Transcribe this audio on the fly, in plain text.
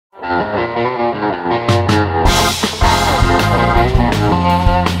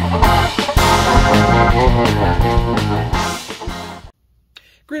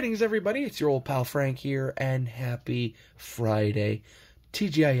Greetings, everybody. It's your old pal Frank here, and happy Friday.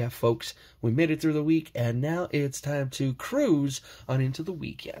 TGIF, folks. We made it through the week, and now it's time to cruise on into the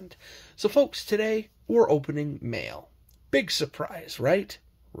weekend. So, folks, today we're opening mail. Big surprise, right?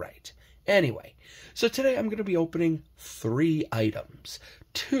 Right. Anyway, so today I'm going to be opening 3 items.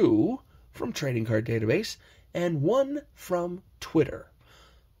 2 from Trading Card Database, and 1 from Twitter.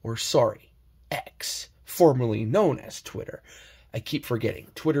 Or, sorry, X, formerly known as Twitter. I keep forgetting.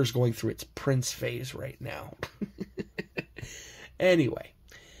 Twitter's going through its Prince phase right now. Anyway,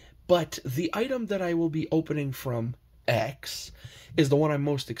 but the item that I will be opening from X is the one I'm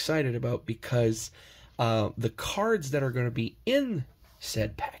most excited about because the cards that are going to be in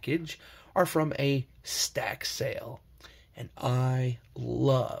said package are from a stack sale. And I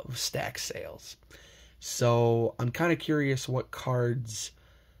love stack sales. So I'm kind of curious what cards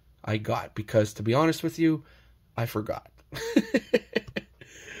I got because, to be honest with you, I forgot.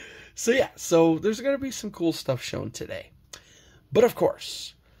 So yeah, so there's going to be some cool stuff shown today. But of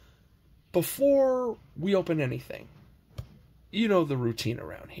course, before we open anything, you know the routine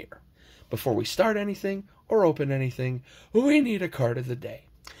around here. Before we start anything or open anything, we need a card of the day.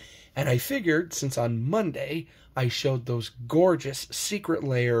 And I figured, since on Monday I showed those gorgeous Secret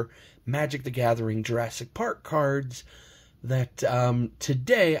Lair Magic the Gathering Jurassic Park cards, that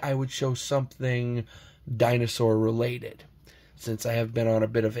today I would show something dinosaur related, since I have been on a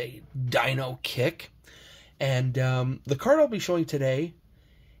bit of a dino kick. And the card I'll be showing today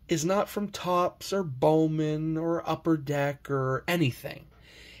is not from Topps or Bowman or Upper Deck or anything.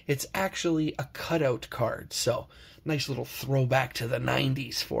 It's actually a cutout card, so nice little throwback to the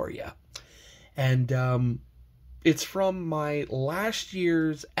 90s for you. And it's from my last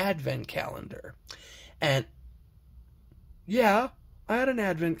year's advent calendar. And yeah, I had an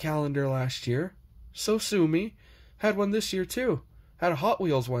advent calendar last year. So sue me. Had one this year too. Had a Hot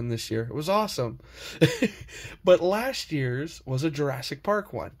Wheels one this year. It was awesome. But last year's was a Jurassic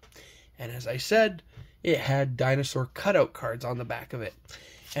Park one. And as I said, it had dinosaur cutout cards on the back of it.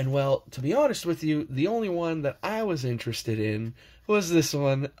 And well, to be honest with you, the only one that I was interested in was this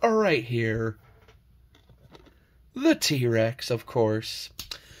one right here. The T-Rex, of course.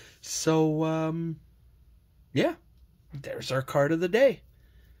 So, yeah, there's our card of the day.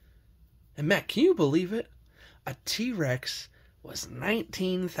 And Matt, can you believe it? A T-Rex was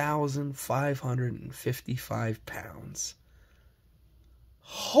 19,555 pounds.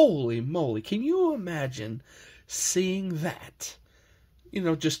 Holy moly, can you imagine seeing that? You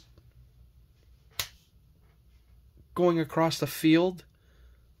know, just going across the field.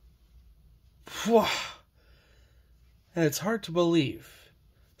 Whew. And it's hard to believe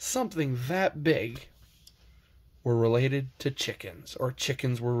something that big were related to chickens, or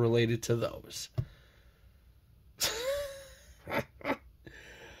chickens were related to those.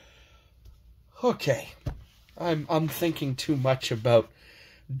 Okay, I'm thinking too much about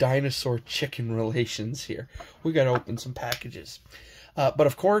dinosaur-chicken relations here. We got to open some packages. But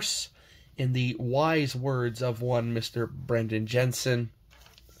of course, in the wise words of one Mr. Brendan Jensen,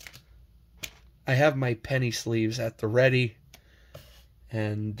 I have my penny sleeves at the ready.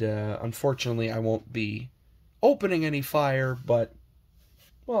 And unfortunately, I won't be opening any fire, but,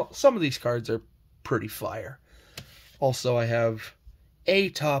 well, some of these cards are pretty fire. Also, I have a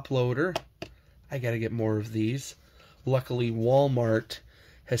top loader. I gotta get more of these. Luckily, Walmart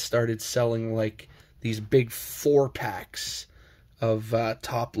has started selling, like, these big 4-packs of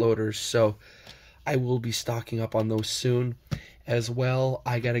top loaders, so I will be stocking up on those soon. As well,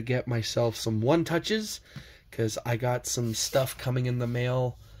 I gotta get myself some one-touches, because I got some stuff coming in the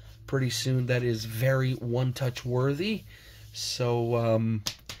mail pretty soon that is very one-touch worthy. So,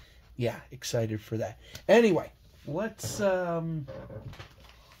 yeah, excited for that. Anyway, let's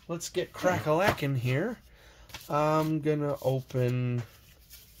get crack-a-lackin' here. I'm gonna open...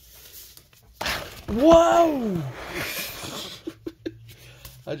 Whoa!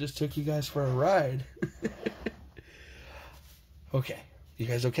 I just took you guys for a ride. Okay, you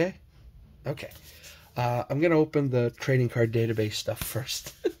guys okay? Okay. I'm gonna open the trading card database stuff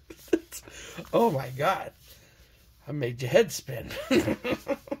first. Oh my god. I made your head spin.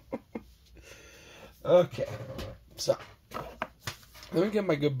 Okay. So, let me get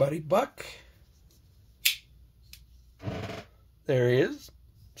my good buddy Buck. There he is.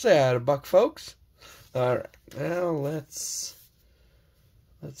 Say hi to Buck, folks. Alright. Now let's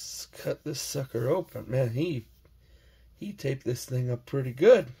cut this sucker open. Man, he taped this thing up pretty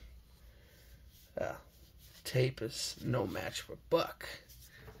good. Tape is no match for Buck.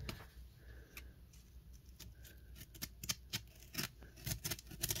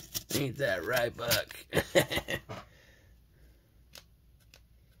 Ain't that right, Buck?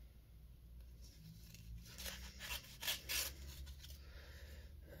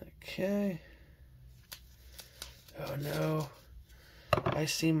 Okay. Oh no. I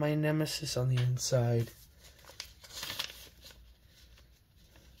see my nemesis on the inside.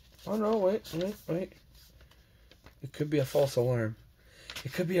 Oh no, wait. It could be a false alarm.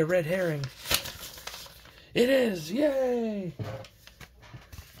 It could be a red herring. It is! Yay!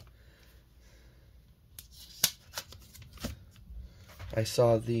 I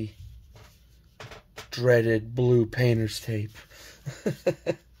saw the dreaded blue painter's tape.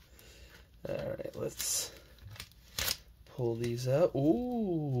 Alright, let's pull these up.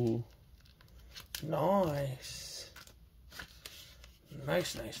 Ooh. Nice.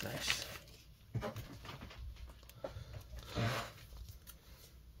 Nice.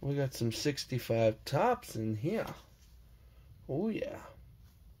 We got some 65 tops in here. Oh yeah.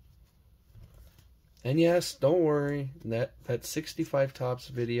 And yes, don't worry, that 65 tops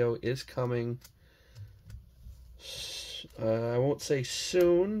video is coming. I won't say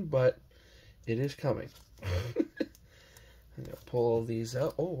soon, but it is coming. I'm gonna pull all these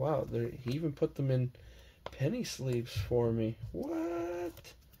out. Oh wow, he even put them in penny sleeves for me.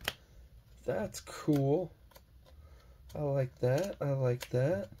 What? That's cool. I like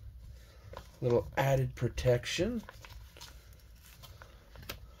that. Little added protection.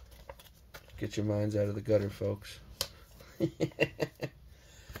 Get your minds out of the gutter, folks.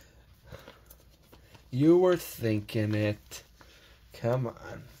 You were thinking it. Come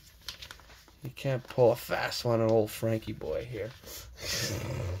on. You can't pull a fast one on old Frankie boy here.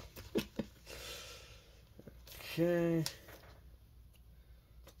 Okay.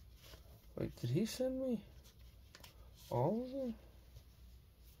 Wait, did he send me all of them?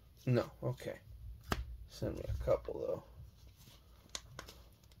 No, okay. Send me a couple, though.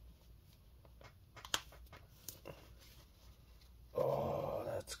 Oh,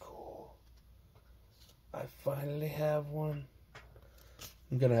 that's cool. I finally have one.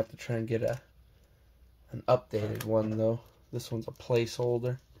 I'm gonna have to try and get an updated one, though. This one's a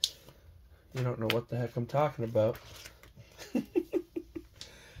placeholder. You don't know what the heck I'm talking about.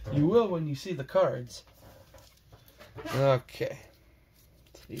 You will when you see the cards. Okay.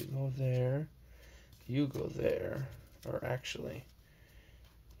 So you go there. You go there. Or actually,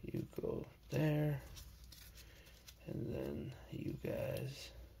 you go there. And then you guys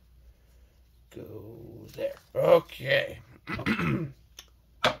go there. Okay.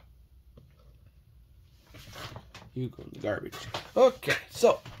 You go in the garbage. Okay,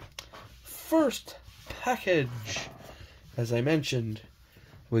 so first package. As I mentioned,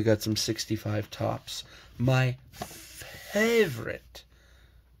 we got some 65 tops. My favorite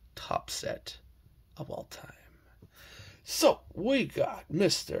top set of all time. So we got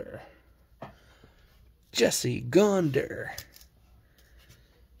Mr. Jesse Gonder.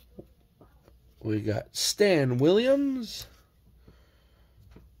 We got Stan Williams.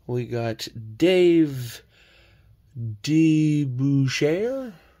 We got Dave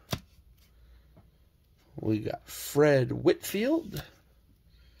DeBoucher. We got Fred Whitfield.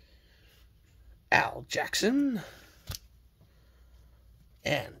 Al Jackson.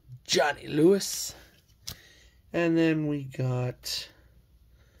 And Johnny Lewis. And then we got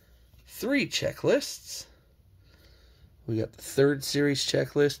 3 checklists. We got the 3rd series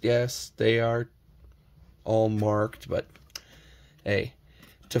checklist. Yes, they are all marked, but hey,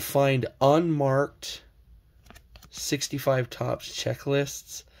 to find unmarked 65 tops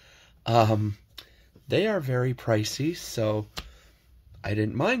checklists, they are very pricey, so I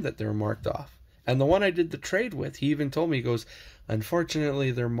didn't mind that they were marked off. And the one I did the trade with, he even told me, he goes,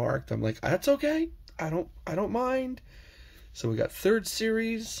 unfortunately they're marked. I'm like, that's okay. I don't mind. So we got 3rd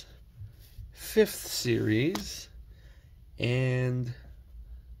series, 5th series, and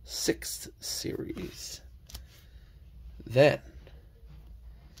 6th series. Then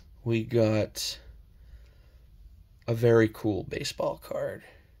we got a very cool baseball card.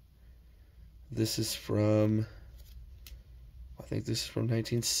 This is from, I think this is from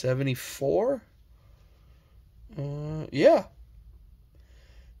 1974. Yeah.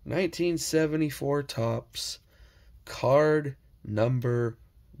 1974 tops. Card number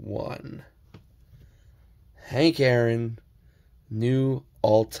 1. Hank Aaron, new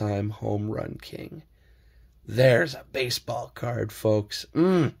all-time home run king. There's a baseball card, folks.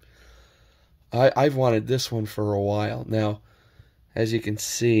 I've wanted this one for a while. Now, as you can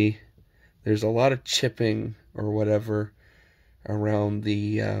see, there's a lot of chipping or whatever around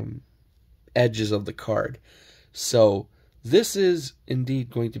the edges of the card. So this is indeed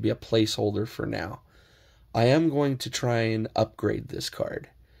going to be a placeholder for now. I am going to try and upgrade this card.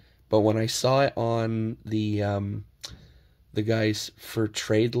 But when I saw it on the guys for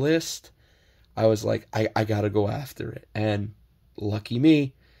trade list, I was like, I gotta go after it. And lucky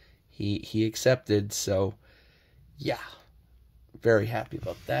me, he accepted, so yeah, very happy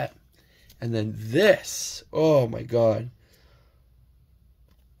about that. And then this, oh my god,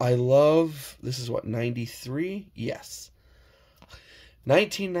 I love, this is what, 93? Yes.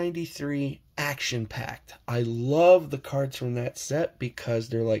 1993 Action Packed. I love the cards from that set because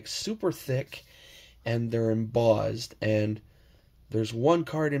they're like super thick and they're embossed. And there's one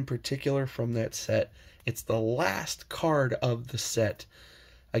card in particular from that set. It's the last card of the set.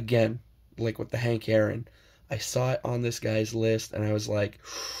 Again, like with the Hank Aaron. I saw it on this guy's list and I was like,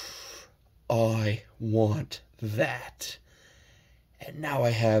 I want that. And now I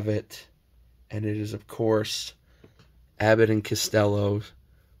have it. And it is, of course, Abbott and Costello,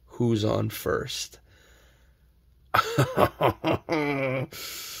 Who's on First.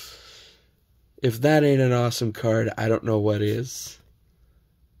 If that ain't an awesome card, I don't know what is.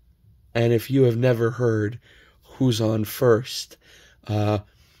 And if you have never heard Who's on First,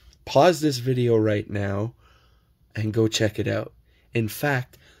 pause this video right now and go check it out. In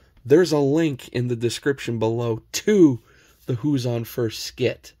fact, there's a link in the description below to the Who's on First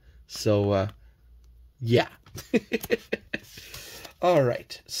skit. So, yeah. All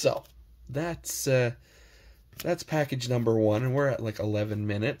right, so that's package number 1, and we're at like 11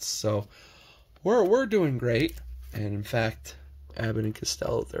 minutes, so we're doing great. And in fact, Abbott and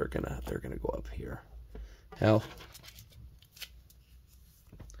Costello, they're gonna go up here. Hell,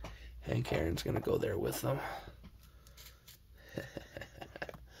 Hank Aaron's gonna go there with them. Right,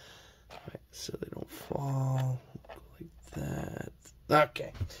 so they don't fall like that.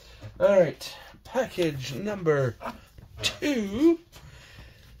 Okay, all right. Package number 2.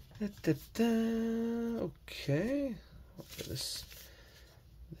 Okay. This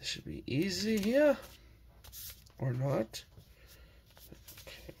should be easy here. Or not.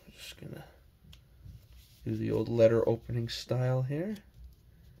 Okay, I'm just gonna do the old letter opening style here.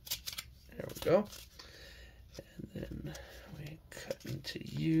 There we go. And then we cut into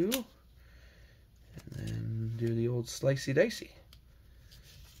you. And then do the old slicey dicey.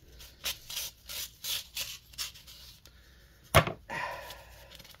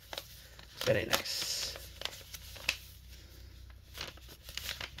 Very nice.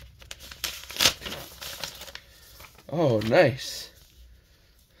 Oh, nice.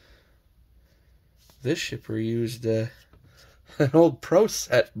 This shipper used an old Pro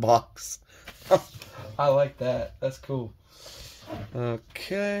Set box. I like that. That's cool.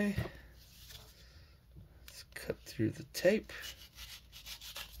 Okay. Let's cut through the tape.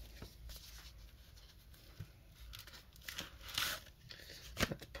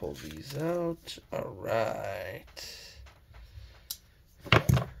 Pull these out. All right.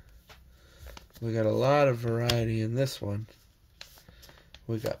 We got a lot of variety in this one.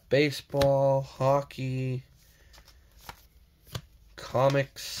 We got baseball, hockey,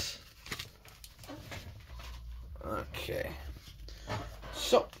 comics. Okay.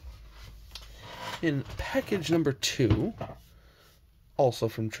 So, in package number 2, also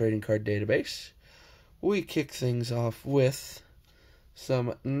from Trading Card Database, we kick things off with some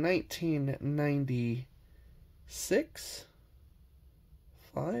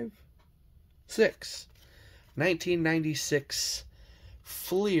 1996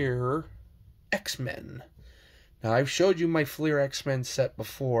 Fleer X-Men. Now, I've showed you my Fleer X-Men set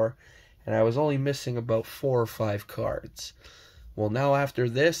before, and I was only missing about 4 or 5 cards. Well, now after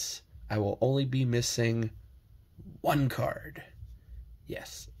this, I will only be missing 1 card.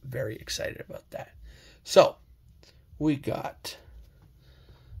 Yes, very excited about that. So, we got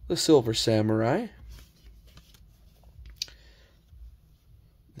the Silver Samurai,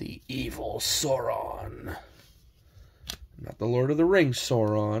 the Evil Sauron, not the Lord of the Rings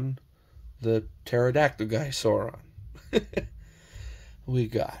Sauron, the pterodactyl guy Sauron. We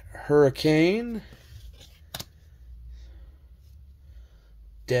got Hurricane,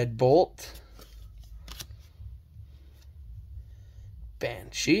 Deadbolt,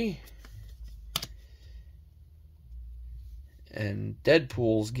 Banshee, and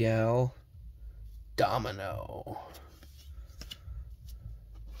Deadpool's gal, Domino.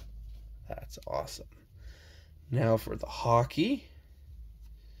 That's awesome. Now for the hockey,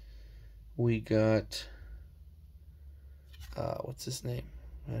 we got, what's his name?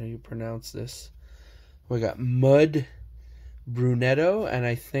 How do you pronounce this? We got Mud Brunetto, and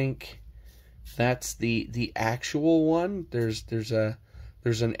I think that's the actual one. There's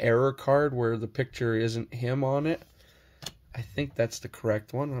an error card where the picture isn't him on it. I think that's the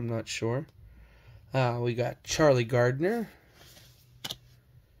correct one. I'm not sure. We got Charlie Gardner,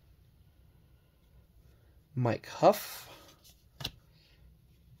 Mike Huff,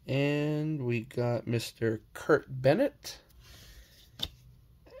 and we got Mr. Kurt Bennett,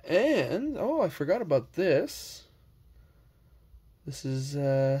 And, oh, I forgot about this. This is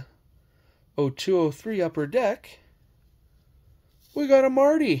 0203 Upper Deck. We got a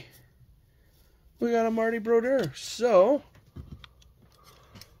Marty. We got a Marty Brodeur. So,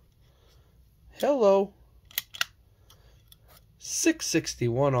 hello.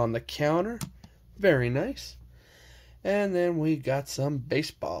 661 on the counter. Very nice. And then we got some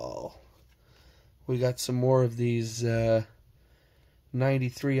baseball. We got some more of these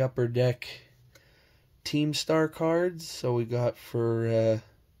 93 Upper Deck Team Star cards. So we got for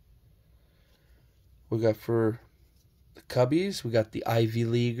the Cubbies, we got the Ivy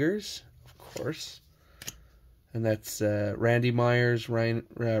Leaguers, of course. And that's Randy Myers,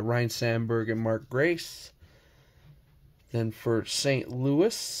 Ryan Sandberg, and Mark Grace. Then for St.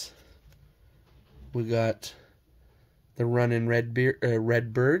 Louis, we got the Runnin'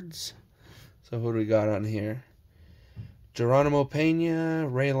 Redbirds. So who do we got on here? Geronimo Pena,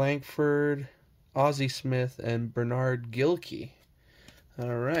 Ray Lankford, Ozzie Smith, and Bernard Gilkey.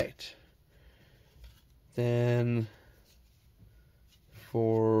 All right. Then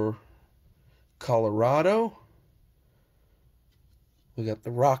for Colorado, we got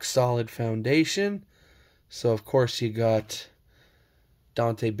the Rock Solid Foundation. So, of course, you got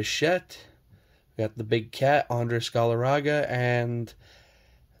Dante Bichette. We got the Big Cat, Andres Galarraga, and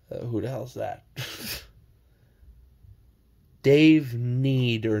who the hell's that? Dave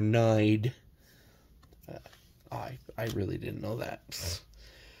Need or Nide. I really didn't know that.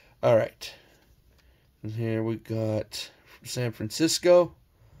 All right. And here we got from San Francisco.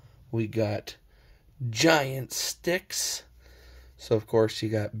 We got Giant Sticks. So, of course, you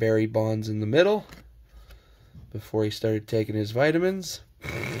got Barry Bonds in the middle before he started taking his vitamins.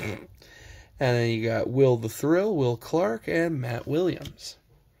 And then you got Will the Thrill, Will Clark, and Matt Williams.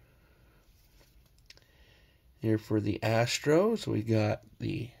 Here for the Astros, we got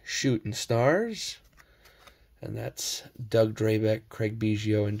the Shooting Stars. And that's Doug Drabeck, Craig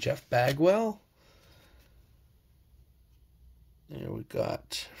Biggio, and Jeff Bagwell. There we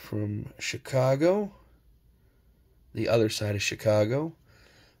got from Chicago, the other side of Chicago,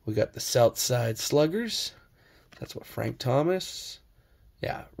 we got the South Side Sluggers. That's what Frank Thomas.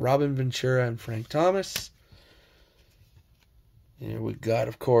 Yeah, Robin Ventura and Frank Thomas. Here we got,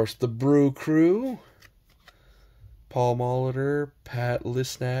 of course, the Brew Crew. Paul Molitor, Pat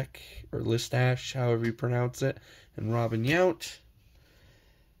Listach, or Listash, however you pronounce it, and Robin Yount.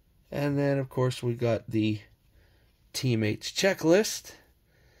 And then, of course, we got the Teammates Checklist.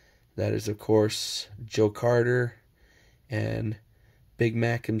 That is, of course, Joe Carter and Big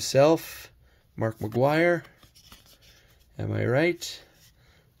Mac himself, Mark McGuire. Am I right?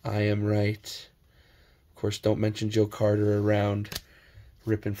 I am right. Of course, don't mention Joe Carter around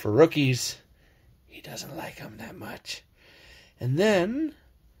ripping for rookies. He doesn't like them that much. And then,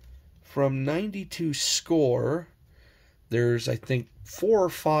 from 92 Score, there's, I think, 4 or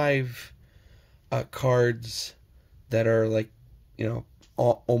 5 cards that are like, you know,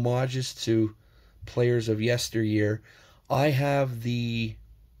 homages to players of yesteryear. I have I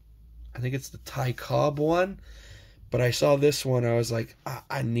think it's the Ty Cobb one, but I saw this one, I was like,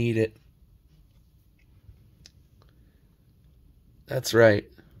 I need it. That's right.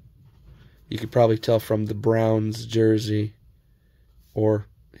 You could probably tell from the Browns jersey or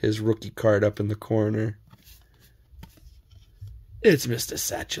his rookie card up in the corner. It's Mr.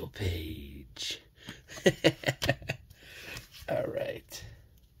 Satchel Paige. All right.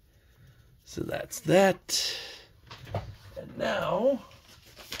 So that's that. And now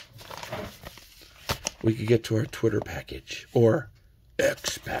we could get to our Twitter package or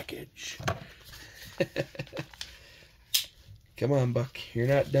X package. Come on, Buck. You're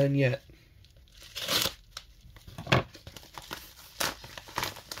not done yet.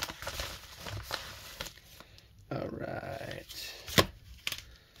 All right.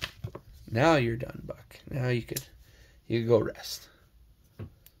 Now you're done, Buck. Now you could go rest.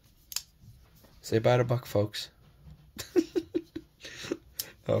 Say bye to Buck, folks.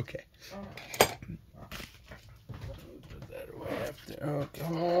 Okay. Put that away up there. Okay.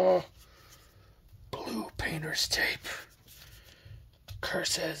 Oh. Blue painter's tape.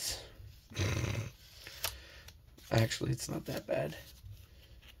 Curses. Actually, it's not that bad.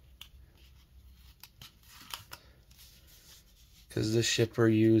 Because this shipper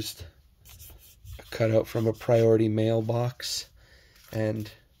used a cutout from a priority mailbox, and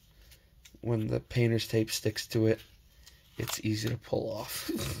when the painter's tape sticks to it, it's easy to pull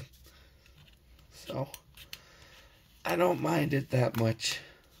off. So, I don't mind it that much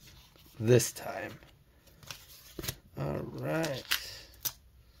this time. Alright.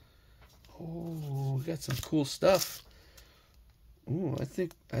 Oh, we got some cool stuff. Ooh, I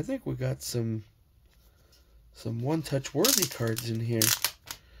think we got some one-touch worthy cards in here.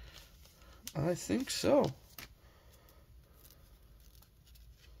 I think so.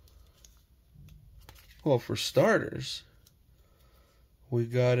 Well, for starters, we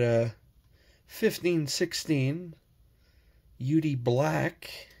got a 15-16 UD Black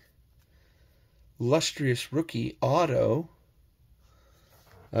Lustrous Rookie Auto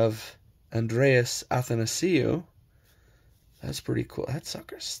of Andreas Athanasiou. That's pretty cool. That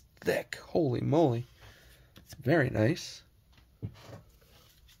sucker's thick. Holy moly. Very nice.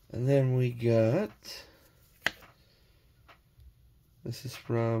 And then we got... This is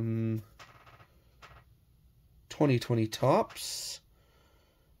from 2020 Topps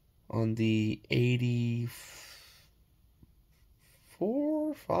on the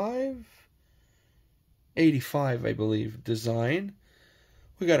 85, I believe, design.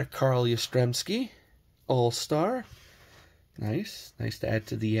 We got a Carl Yastrzemski All-Star. Nice. Nice to add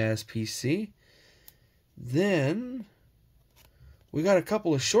to the ASPC. Then we got a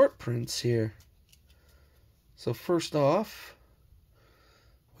couple of short prints here. So first off,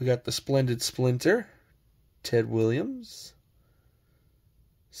 we got the Splendid Splinter, Ted Williams.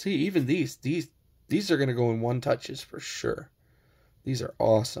 See, even these are going to go in one touches for sure. These are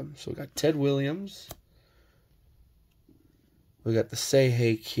awesome. So we got Ted Williams. We got the Say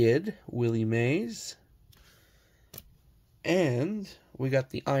Hey Kid, Willie Mays. And we got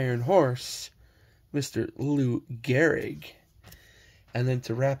the Iron Horse, Mr. Lou Gehrig. And then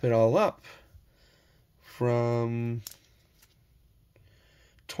to wrap it all up, from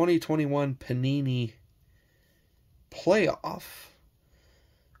 2021 Panini Playoff,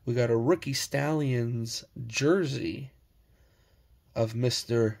 we got a Rookie Stallions jersey of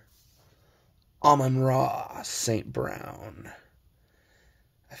Mr. Amon-Ra St. Brown.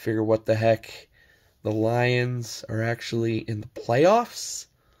 I figure, what the heck, the Lions are actually in the playoffs,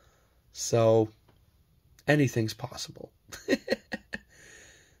 so anything's possible.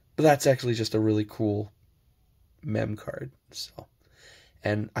 But that's actually just a really cool mem card. So,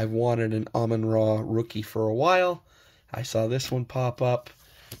 and I wanted an Amon-Ra rookie for a while. I saw this one pop up,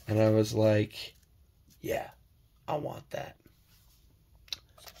 and I was like, yeah, I want that.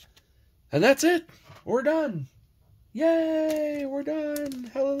 And that's it. We're done. Yay, we're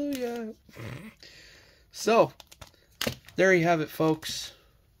done. Hallelujah. So, there you have it, folks.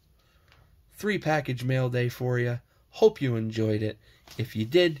 3-package mail day for you. Hope you enjoyed it. If you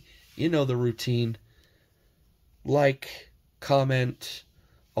did, you know the routine. Like, comment,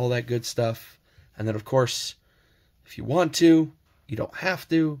 all that good stuff. And then, of course, if you want to, you don't have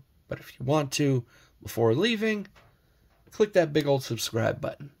to, but if you want to, before leaving, click that big old subscribe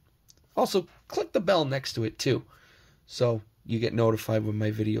button. Also, click the bell next to it, too, so you get notified when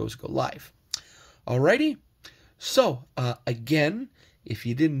my videos go live. Alrighty? So, again, if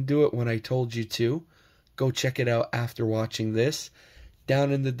you didn't do it when I told you to, go check it out after watching this.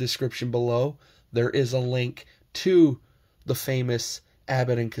 Down in the description below, there is a link to the famous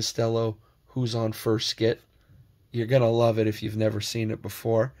Abbott and Costello Who's on First skit. You're going to love it if you've never seen it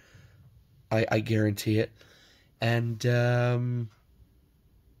before. I guarantee it. And,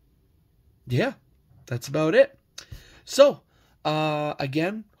 yeah, that's about it. So,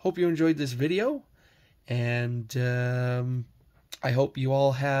 again, hope you enjoyed this video. And I hope you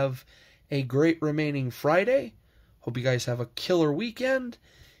all have a great remaining Friday. Hope you guys have a killer weekend.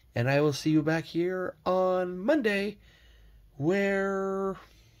 And I will see you back here on Monday, where...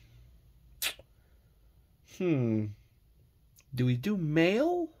 do we do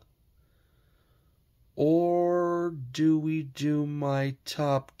mail? Or do we do my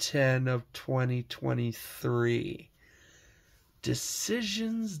top 10 of 2023?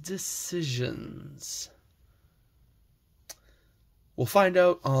 Decisions. We'll find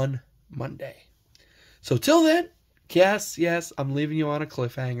out on Monday. So till then, yes, I'm leaving you on a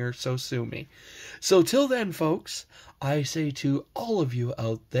cliffhanger, so sue me. So till then, folks, I say to all of you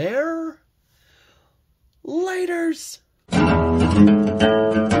out there, laters!